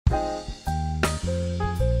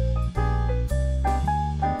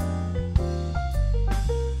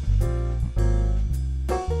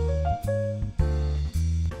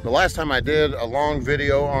last time I did a long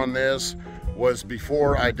video on this was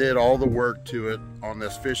before I did all the work to it on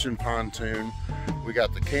this fishing pontoon. We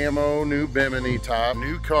got the camo, new bimini top,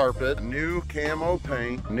 new carpet, new camo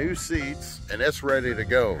paint, new seats, and it's ready to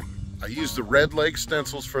go. I used the Redleg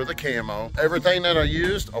stencils for the camo. Everything that I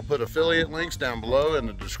used, I'll put affiliate links down below in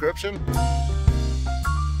the description.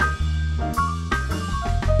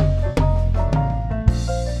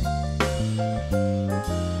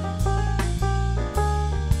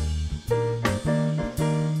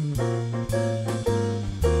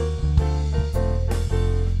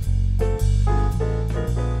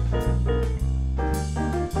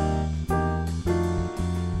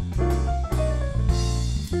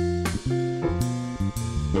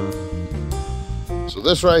 So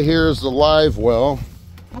this right here is the live well,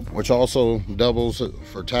 which also doubles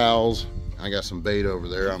for towels. I got some bait over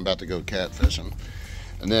there. I'm about to go catfishing.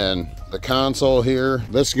 And then the console here,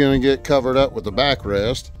 this is gonna get covered up with the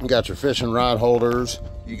backrest. You got your fishing rod holders.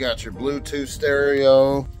 You got your Bluetooth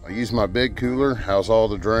stereo. I use my big cooler, house all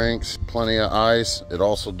the drinks, plenty of ice. It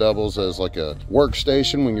also doubles as like a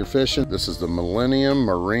workstation when you're fishing. This is the Millennium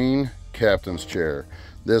Marine Captain's Chair.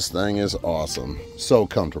 This thing is awesome. So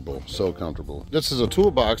comfortable, so comfortable. This is a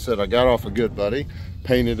toolbox that I got off a good buddy,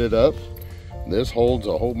 painted it up. This holds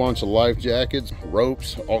a whole bunch of life jackets,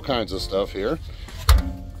 ropes, all kinds of stuff here.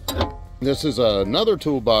 This is another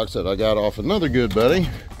toolbox that I got off another good buddy.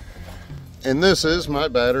 And this is my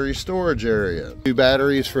battery storage area. 2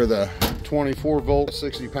 batteries for the 24 volt,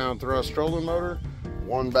 60 pound thrust trolling motor.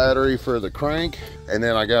 1 battery for the crank, and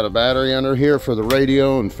then I got a battery under here for the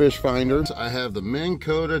radio and fish finders. I have the Minn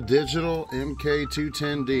Kota Digital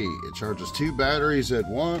MK210D. It charges 2 batteries at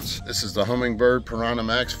once. This is the Humminbird Piranha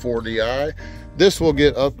Max 4DI. This will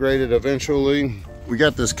get upgraded eventually. We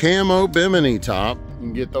got this camo bimini top. You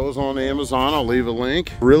can get those on Amazon. I'll leave a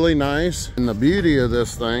link. Really nice. And the beauty of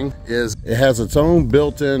this thing is it has its own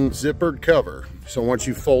built-in zippered cover. So once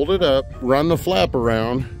you fold it up, run the flap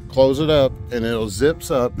around, close it up, and it'll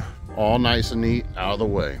zips up all nice and neat out of the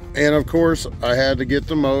way. And of course, I had to get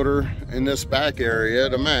the motor in this back area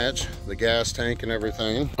to match the gas tank and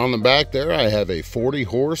everything. On the back there, I have a 40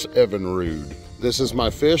 Evinrude. This is my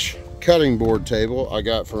fish cutting board table I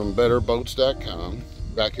got from betterboats.com.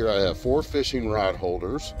 Back here I have 4 fishing rod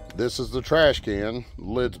holders. This is the trash can. The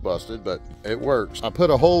lid's busted, but it works. I put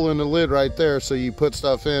a hole in the lid right there so you put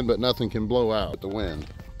stuff in, but nothing can blow out with the wind.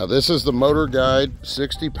 Now this is the Motor Guide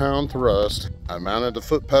 60 pound thrust. I mounted the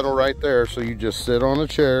foot pedal right there so you just sit on a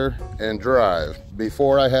chair and drive.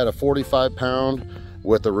 Before I had a 45 pound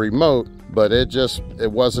with a remote, but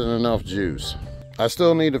it wasn't enough juice. I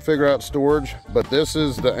still need to figure out storage, but this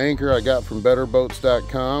is the anchor I got from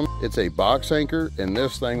betterboats.com. It's a box anchor, and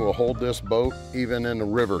this thing will hold this boat even in the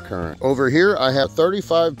river current. Over here, I have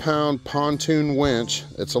 35 pound pontoon winch.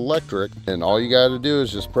 It's electric, and all you got to do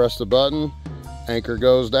is just press the button, anchor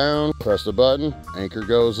goes down, press the button, anchor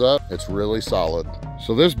goes up. It's really solid.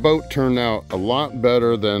 So this boat turned out a lot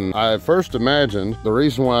better than I had first imagined. The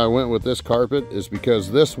reason why I went with this carpet is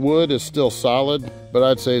because this wood is still solid, but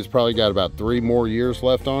I'd say it's probably got about 3 more years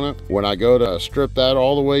left on it. When I go to strip that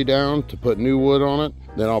all the way down to put new wood on it,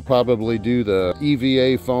 then I'll probably do the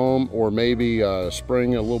EVA foam, or maybe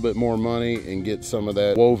spring a little bit more money and get some of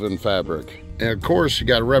that woven fabric. And of course, you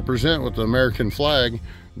got to represent with the American flag.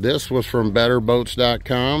 This was from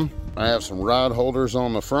betterboats.com. I have some rod holders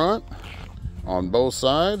on the front, on both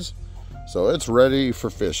sides, so it's ready for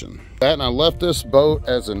fishing. And I left this boat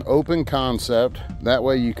as an open concept. That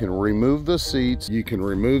way you can remove the seats, you can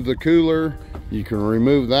remove the cooler, you can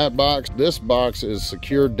remove that box. This box is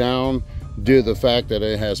secured down due to the fact that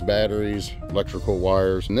it has batteries, electrical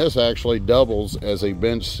wires, and this actually doubles as a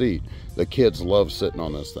bench seat. The kids love sitting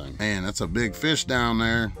on this thing. Man, that's a big fish down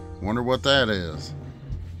there. Wonder what that is.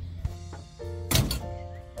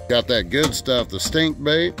 Got that good stuff, the stink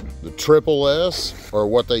bait, the Triple S, or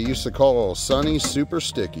what they used to call Sunny Super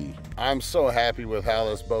Sticky. I'm so happy with how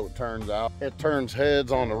this boat turns out. It turns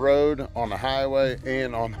heads on the road, on the highway,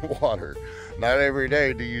 and on the water. Not every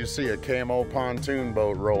day do you see a camo pontoon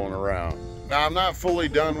boat rolling around. Now, I'm not fully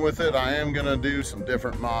done with it. I am gonna do some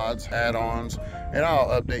different mods, add-ons, and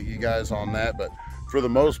I'll update you guys on that, but for the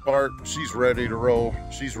most part, she's ready to roll.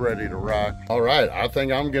 She's ready to rock. All right, I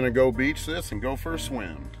think I'm gonna go beach this and go for a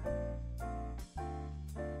swim.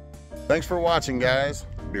 Thanks for watching, guys.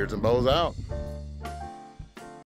 Beards and Bows out.